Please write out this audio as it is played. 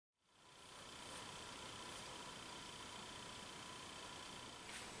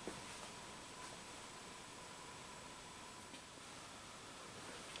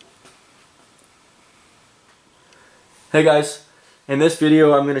Hey guys, in this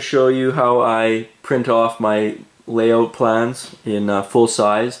video I'm going to show you how I print off my layout plans in full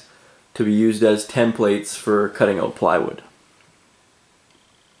size to be used as templates for cutting out plywood.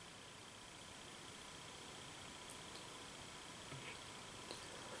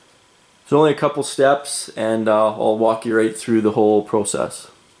 It's only a couple steps and I'll walk you right through the whole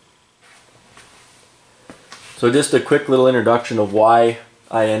process. So just a quick little introduction of why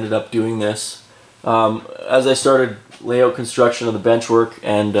I ended up doing this. As I started layout construction of the benchwork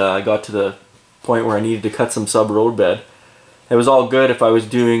and I got to the point where I needed to cut some sub-roadbed, it was all good if I was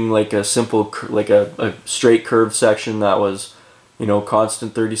doing like a simple, like a straight curved section that was, you know,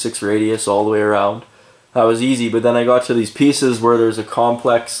 constant 36 radius all the way around. That was easy, but then I got to these pieces where there's a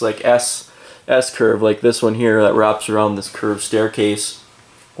complex like S curve like this one here that wraps around this curved staircase,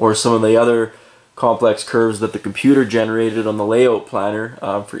 or some of the other complex curves that the computer generated on the layout planner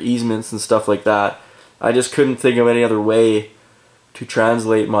for easements and stuff like that. I just couldn't think of any other way to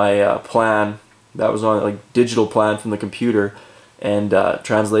translate my plan that was on like digital plan from the computer and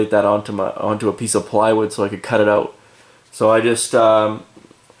translate that onto a piece of plywood so I could cut it out. So I just I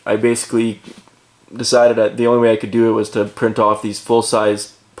basically decided that the only way I could do it was to print off these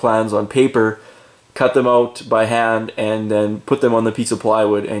full-size plans on paper, cut them out by hand, and then put them on the piece of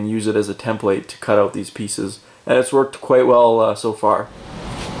plywood and use it as a template to cut out these pieces. And it's worked quite well so far.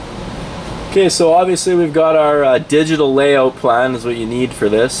 Okay, so obviously we've got our digital layout plan is what you need for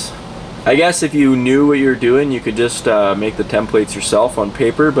this. I guess if you knew what you're doing, you could just make the templates yourself on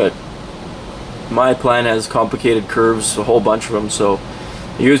paper, but my plan has complicated curves, a whole bunch of them, so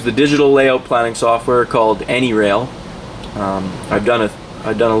I use the digital layout planning software called Anyrail. I've done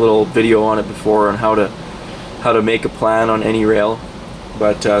a little video on it before on how to make a plan on Anyrail,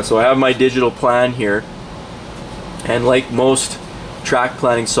 but so I have my digital plan here, and like most track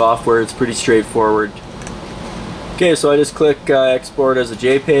planning software, it's pretty straightforward. Okay, so I just click export as a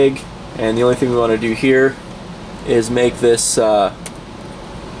JPEG, and the only thing we want to do here is make this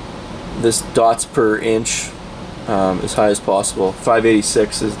this dots per inch as high as possible.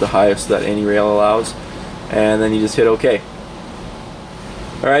 586 is the highest that Anyrail allows, and then you just hit OK.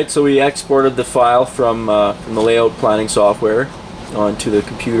 Alright, so we exported the file from the layout planning software onto the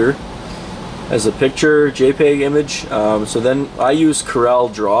computer as a picture JPEG image. So then I use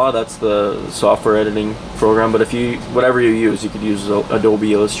CorelDraw, that's the software editing program, but if whatever you use, you could use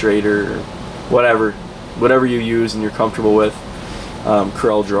Adobe Illustrator or whatever you use and you're comfortable with.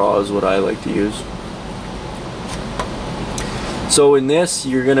 CorelDraw is what I like to use. So in this,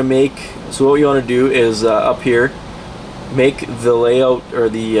 you're gonna make, so what you want to do is up here, make the layout or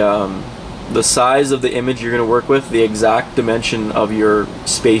the size of the image you're going to work with the exact dimension of your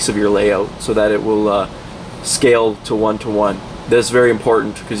space of your layout, so that it will scale to 1:1. This is very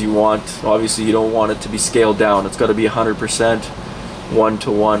important because obviously you don't want it to be scaled down. It's got to be 100%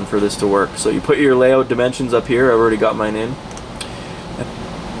 1:1 for this to work. So you put your layout dimensions up here. I've already got mine in.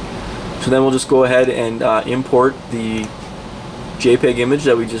 So then we'll just go ahead and import the JPEG image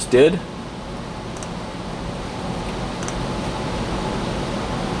that we just did.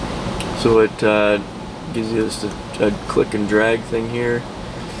 So it gives you just a click and drag thing here.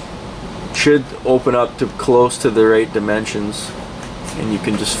 It should open up to close to the right dimensions, and you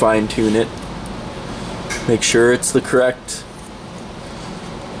can just fine tune it. Make sure it's the correct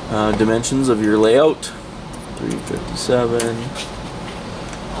dimensions of your layout. 357,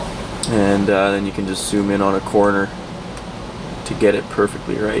 and then you can just zoom in on a corner to get it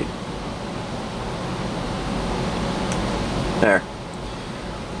perfectly right. There.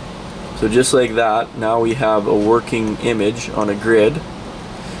 So just like that, now we have a working image on a grid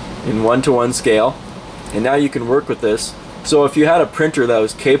in 1:1 scale, and now you can work with this. So if you had a printer that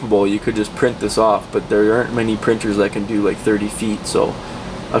was capable, you could just print this off, but there aren't many printers that can do like 30 feet. So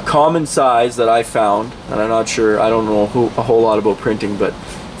a common size that I found, and I'm not sure, I don't know a whole lot about printing, but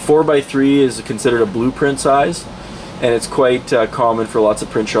 4x3 is considered a blueprint size, and it's quite common for lots of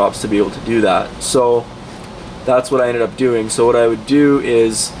print shops to be able to do that. So that's what I ended up doing. So what I would do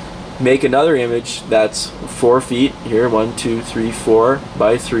is make another image that's 4 feet here, 1, 2, 3, 4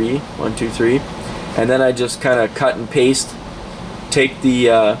 by 3, 1, 2, 3, and then I just kind of cut and paste, take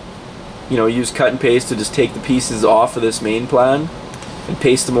the use cut and paste to just take the pieces off of this main plan and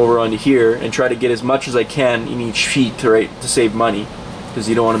paste them over onto here, and try to get as much as I can in each sheet to save money, because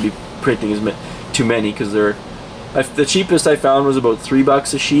you don't want to be printing too many, because the cheapest I found was about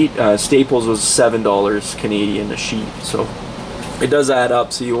 $3 a sheet. Staples was $7 Canadian a sheet, so it does add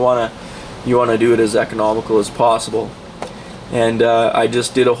up. So you wanna do it as economical as possible. And I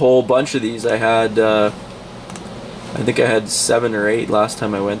just did a whole bunch of these. I had I think I had 7 or 8 last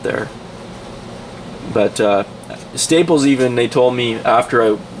time I went there. But Staples even, they told me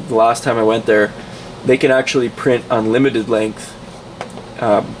after the last time I went there, they can actually print unlimited length,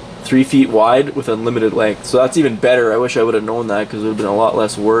 3 feet wide with unlimited length. So that's even better. I wish I would have known that, because it would have been a lot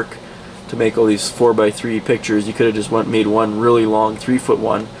less work to make all these 4x3 pictures. You could have just made one really long 3-foot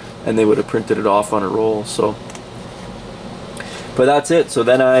one, and they would have printed it off on a roll. So, but that's it. So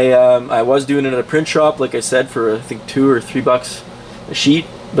then I was doing it at a print shop, like I said, for I think $2 or $3 a sheet.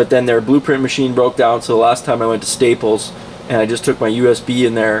 But then their blueprint machine broke down, so the last time I went to Staples, and I just took my USB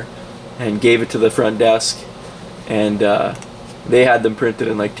in there and gave it to the front desk, and they had them printed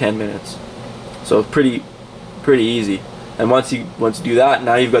in like 10 minutes. So pretty easy. And once you do that,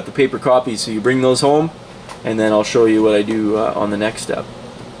 now you've got the paper copies, so you bring those home, and then I'll show you what I do on the next step.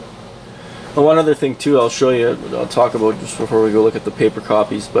 Well, one other thing too, I'll talk about just before we go look at the paper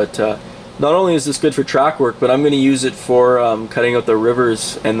copies, but not only is this good for track work, but I'm going to use it for cutting out the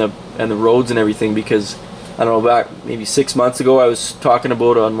rivers and the roads and everything, because I don't know, back maybe 6 months ago I was talking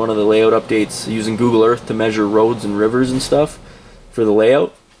about on one of the layout updates using Google Earth to measure roads and rivers and stuff for the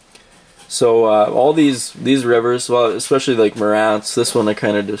layout. So all these rivers, well, especially like Marantz, this one I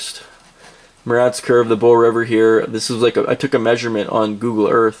kind of just, Marantz Curve, the Bow River here, this is like I took a measurement on Google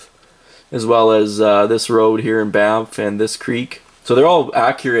Earth, as well as this road here in Banff and this creek. So they're all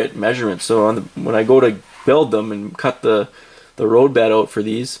accurate measurements. So when I go to build them and cut the road bed out for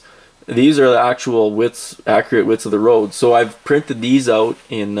these are the actual widths, accurate widths of the road. So I've printed these out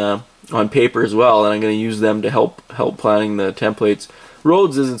in on paper as well, and I'm going to use them to help planning the templates.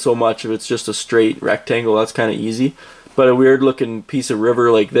 Roads isn't so much, if it's just a straight rectangle, that's kind of easy. But a weird looking piece of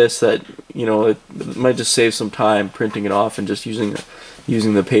river like this, that, you know, it might just save some time printing it off and just using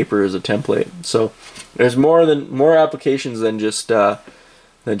the paper as a template. So there's more applications than just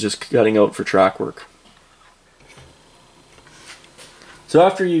cutting out for track work. So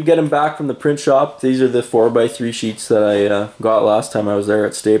after you get them back from the print shop, these are the 4x3 sheets that I got last time I was there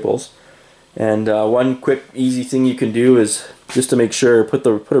at Staples. And one quick easy thing you can do is, just to make sure, put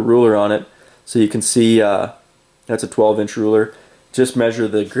a ruler on it so you can see that's a 12-inch ruler. Just measure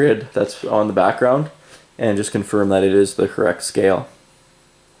the grid that's on the background and just confirm that it is the correct scale.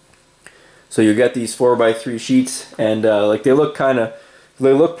 So you get these 4x3 sheets, and like they look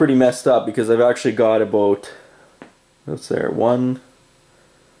pretty messed up, because I've actually got about, what's there,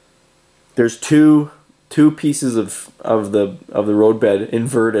 there's two pieces of the roadbed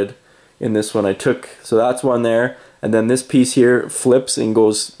inverted in this one. So that's one there, and then this piece here flips and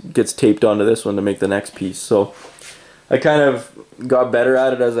gets taped onto this one to make the next piece. So I kind of got better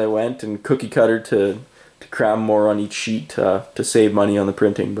at it as I went, and cookie cutter to cram more on each sheet to save money on the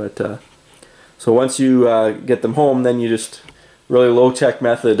printing. But so once you get them home, then you just really low-tech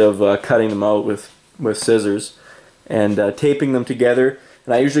method of cutting them out with scissors and taping them together.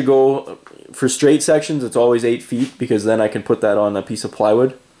 And I usually go for straight sections, it's always 8 feet, because then I can put that on a piece of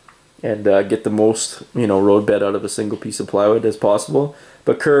plywood and get the most, you know, road bed out of a single piece of plywood as possible.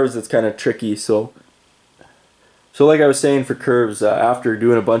 But curves, it's kind of tricky. So like I was saying, for curves, after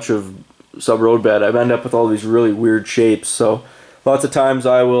doing a bunch of sub-roadbed, I end up with all these really weird shapes. So lots of times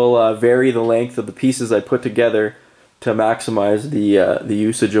I will vary the length of the pieces I put together to maximize the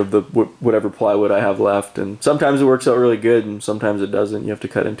usage of the whatever plywood I have left. And sometimes it works out really good, and sometimes it doesn't. You have to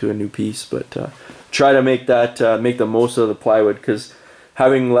cut into a new piece, but try to make the most of the plywood, because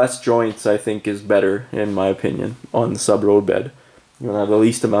having less joints, I think, is better, in my opinion, on the sub-roadbed. You want to have the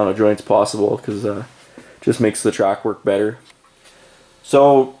least amount of joints possible, because it just makes the track work better.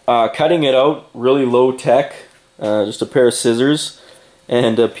 So cutting it out, really low tech, just a pair of scissors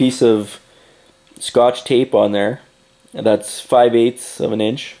and a piece of Scotch tape on there. And that's 5/8 of an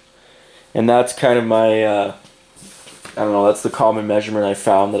inch, and that's kind of my I don't know, that's the common measurement I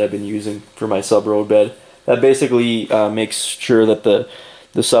found that I've been using for my sub-roadbed. That basically makes sure that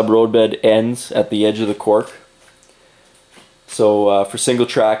the sub-roadbed ends at the edge of the cork. So for single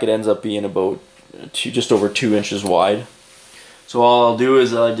track, it ends up being about just over 2 inches wide. So all I'll do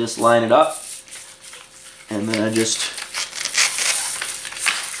is I just line it up, and then I just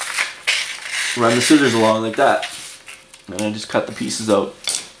run the scissors along like that, and I just cut the pieces out.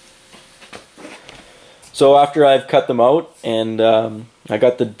 So after I've cut them out and I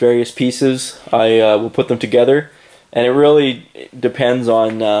got the various pieces, I will put them together, and it really depends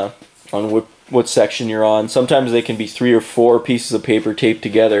on what section you're on. Sometimes they can be 3 or 4 pieces of paper taped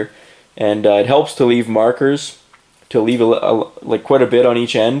together, and it helps to leave markers, to leave like quite a bit on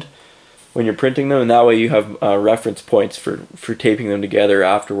each end when you're printing them, and that way you have reference points for taping them together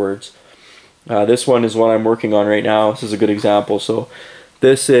afterwards. This one is one I'm working on right now. This is a good example. So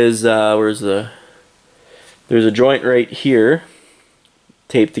this is there's a joint right here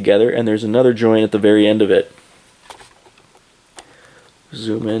taped together, and there's another joint at the very end of it.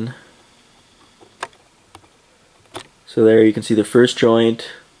 Zoom in. So there you can see the first joint.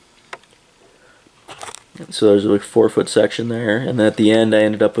 So there's like a 4-foot section there, and then at the end I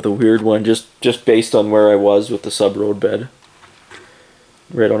ended up with a weird one just based on where I was with the subroadbed.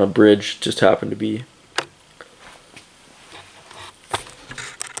 Right on a bridge, just happened to be.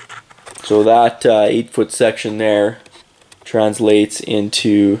 So that 8-foot section there translates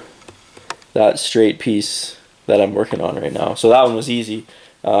into that straight piece that I'm working on right now. So that one was easy.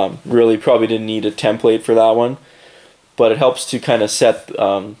 Really probably didn't need a template for that one, but it helps to kind of set, you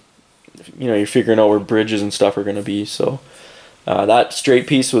know, you're figuring out where bridges and stuff are going to be. So that straight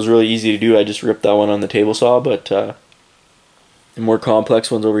piece was really easy to do. I just ripped that one on the table saw, but the more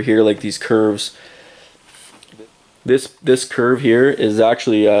complex ones over here, like these curves, this curve here is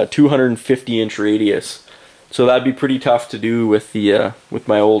actually a 250-inch radius. So that'd be pretty tough to do with the with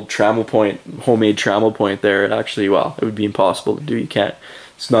my old trammel point, homemade trammel point there. It actually, well, it would be impossible to do. You can't.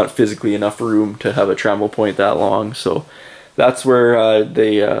 It's not physically enough room to have a trammel point that long. So that's where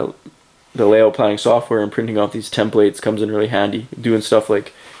the layout planning software and printing off these templates comes in really handy. Doing stuff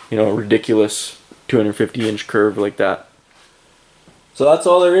like, you know, a ridiculous 250-inch curve like that. So that's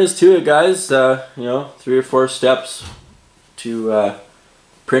all there is to it, guys. You know, 3 or 4 steps to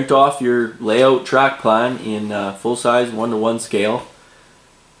print off your layout track plan in full-size 1:1 scale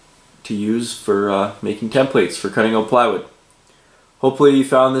to use for making templates for cutting out plywood. Hopefully you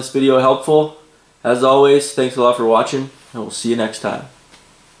found this video helpful. As always, thanks a lot for watching, and we'll see you next time.